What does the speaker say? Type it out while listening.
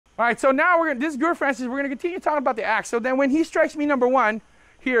All right, so now this is Guru Francis, we're gonna continue talking about the axe. So then when he strikes me number one,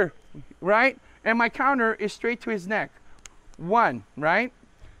 here, right? And my counter is straight to his neck. One, right?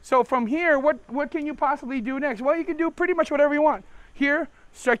 So from here, what can you possibly do next? Well, you can do pretty much whatever you want. Here,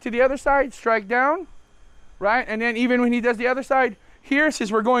 strike to the other side, strike down, right? And then even when he does the other side, here,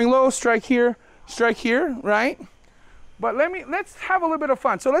 since we're going low, strike here, right? But let's have a little bit of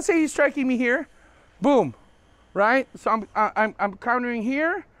fun. So let's say he's striking me here, boom, right? So I'm countering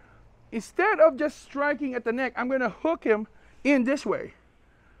here. Instead of just striking at the neck, I'm gonna hook him in this way,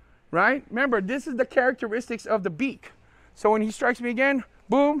 right? Remember, this is the characteristics of the beak. So when he strikes me again,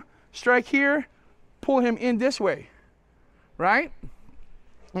 boom, strike here, pull him in this way, right?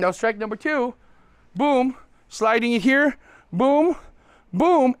 Now strike number two, boom, sliding it here, boom,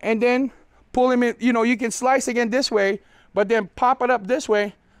 boom, and then pull him in. You know, you can slice again this way, but then pop it up this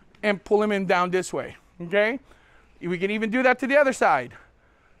way and pull him in down this way, okay? We can even do that to the other side.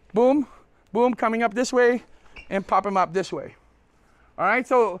 Boom, boom, coming up this way and pop him up this way. All right,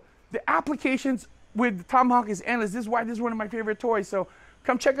 so the applications with the Tomahawk is endless. This is why this is one of my favorite toys. So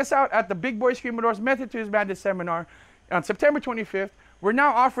come check us out at the Big Boy ESKRIMADOR'S Method to His Madness seminar on September 25th. We're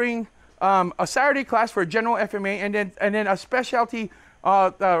now offering a Saturday class for general FMA and then a specialty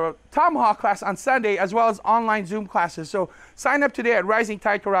Tomahawk class on Sunday, as well as online Zoom classes. So sign up today at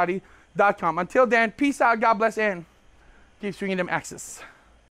risingtidekarate.com. Until then, peace out, God bless, and keep swinging them axes.